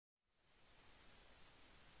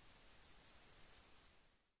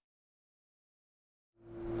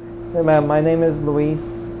Hey man, my name is Luis,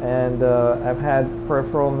 and I've had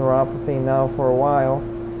peripheral neuropathy now for a while,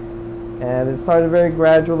 and it started very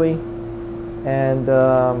gradually, and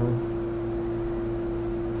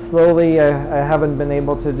slowly I haven't been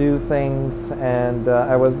able to do things, and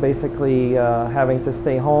I was basically having to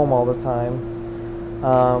stay home all the time.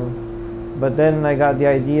 But then I got the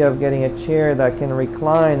idea of getting a chair that can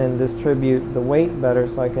recline and distribute the weight better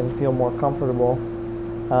so I can feel more comfortable.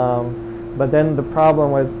 But then the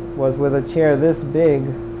problem was with a chair this big,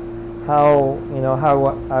 how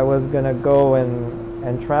I was gonna go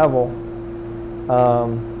and travel.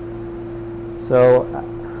 So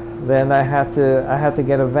then I had to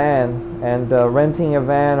get a van, and renting a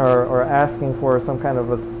van or asking for some kind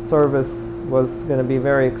of a service was going to be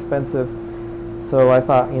very expensive. So I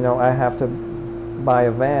thought, I have to buy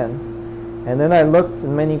a van. And then I looked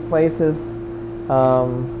in many places.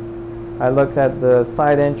 I looked at the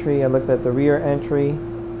side entry, I looked at the rear entry.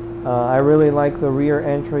 I really like the rear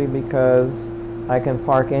entry because I can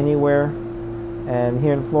park anywhere. And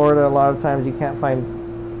here in Florida, a lot of times you can't find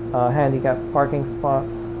handicapped parking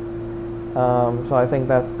spots. So I think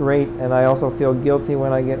that's great, and I also feel guilty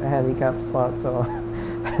when I get a handicapped spot, so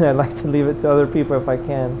I like to leave it to other people if I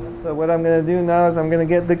can. So what I'm going to do now is I'm going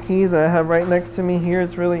to get the keys that I have right next to me here.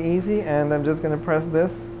 It's really easy, and I'm just going to press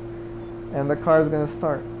this, and the car is going to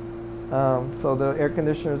start. So the air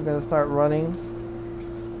conditioner is going to start running,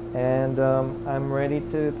 and I'm ready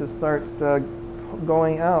to start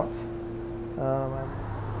going out.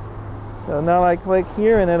 So now I click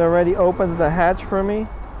here, and it already opens the hatch for me.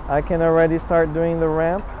 I can already start doing the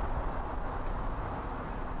ramp,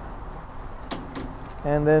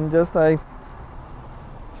 and then I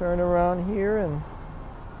turn around here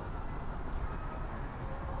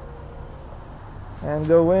and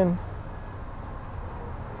go in.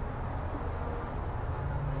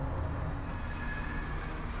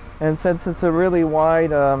 And since it's a really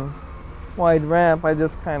wide ramp, I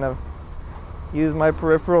just kind of use my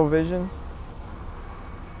peripheral vision.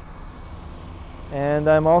 And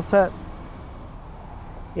I'm all set.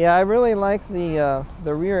 Yeah, I really like the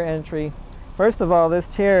rear entry. First of all,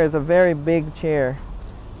 this chair is a very big chair.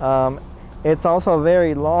 It's also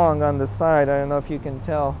very long on the side. I don't know if you can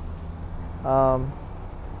tell.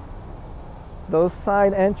 Those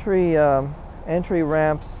side entry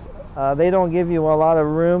ramps, they don't give you a lot of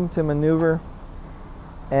room to maneuver.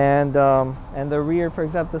 And the rear, for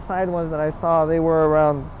example, the side ones that I saw, they were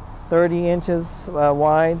around 30 inches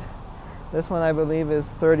wide. This one I believe is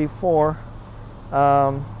 34.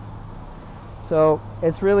 So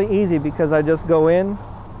it's really easy because I just go in.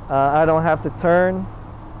 I don't have to turn.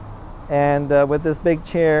 And with this big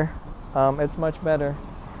chair, it's much better.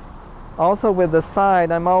 Also with the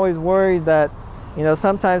side, I'm always worried that,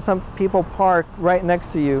 sometimes some people park right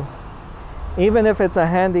next to you. Even if it's a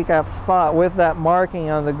handicapped spot with that marking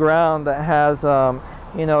on the ground that has,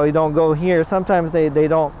 you don't go here. Sometimes they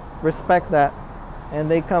don't respect that, and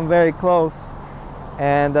they come very close,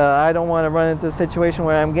 and I don't want to run into a situation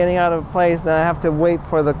where I'm getting out of place, then I have to wait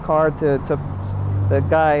for the car the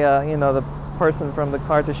guy, the person from the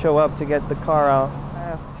car to show up to get the car out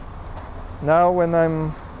fast. Now when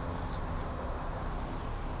I'm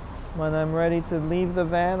ready to leave the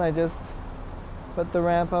van, I just put the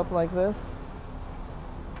ramp up like this,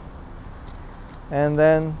 and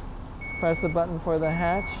then press the button for the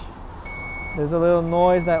hatch. There's a little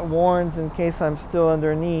noise that warns in case I'm still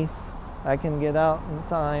underneath. I can get out in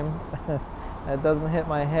time. That doesn't hit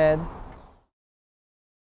my head.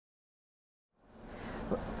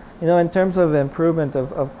 In terms of improvement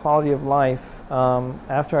of quality of life,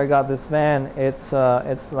 after I got this van, it's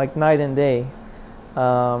like night and day.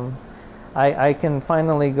 I can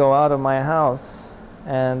finally go out of my house,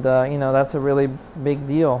 and that's a really big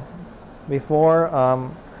deal. Before,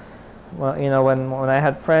 well, when I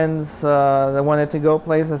had friends that wanted to go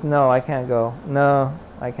places, no, I can't go. No,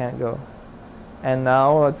 I can't go. And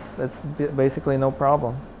now it's basically no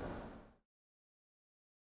problem.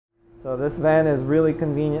 So this van is really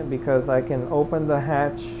convenient because I can open the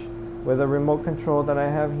hatch with a remote control that I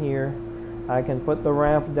have here. I can put the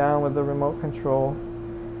ramp down with the remote control,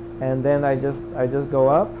 and then I just go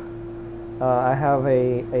up. I have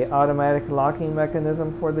a automatic locking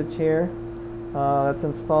mechanism for the chair that's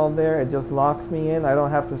installed there. It just locks me in. I don't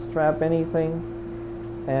have to strap anything,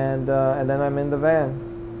 and then I'm in the van.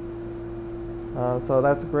 So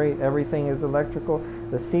that's great. Everything is electrical.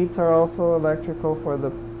 The seats are also electrical for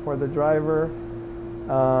the driver,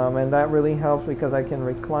 and that really helps because I can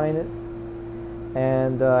recline it,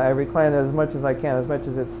 and I recline it as much as I can, as much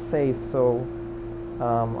as it's safe. So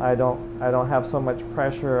I don't have so much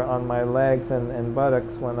pressure on my legs and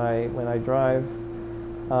buttocks when I drive.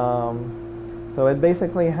 So it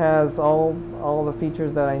basically has all the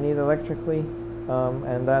features that I need electrically,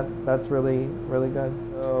 and that's really good.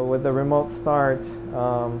 So with the remote start,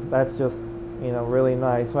 that's just really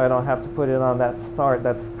nice. So I don't have to put it on that start.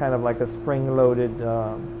 That's kind of like a spring-loaded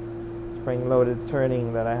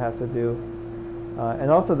turning that I have to do. And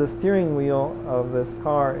also the steering wheel of this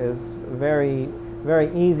car is very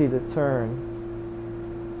easy to turn.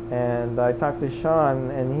 And I talked to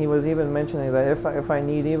Sean, and he was even mentioning that if I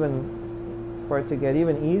need even for it to get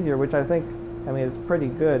even easier, which I think, I mean, it's pretty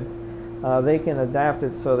good, they can adapt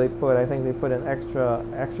it. So I think they put an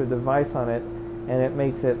extra device on it, and it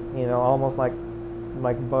makes it almost like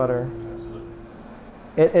butter.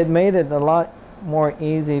 It made it a lot more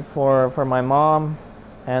easy for my mom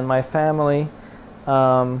and my family,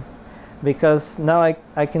 because now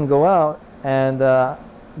I can go out and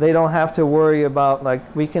they don't have to worry about, like,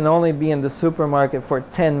 we can only be in the supermarket for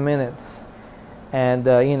 10 minutes, and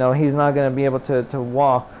he's not going to be able to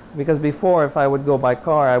walk, because before, if I would go by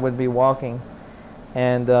car, I would be walking,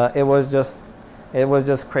 and it was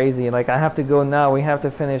just crazy. Like, I have to go now, we have to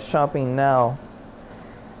finish shopping now,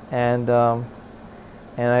 and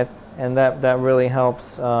that really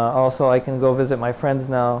helps. Also, I can go visit my friends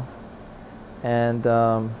now, and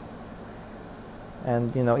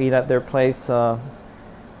eat at their place,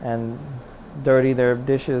 and dirty their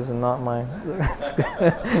dishes and not mine.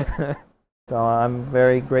 So I'm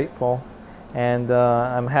very grateful, and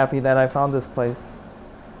I'm happy that I found this place.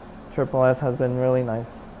 Triple S has been really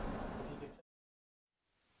nice.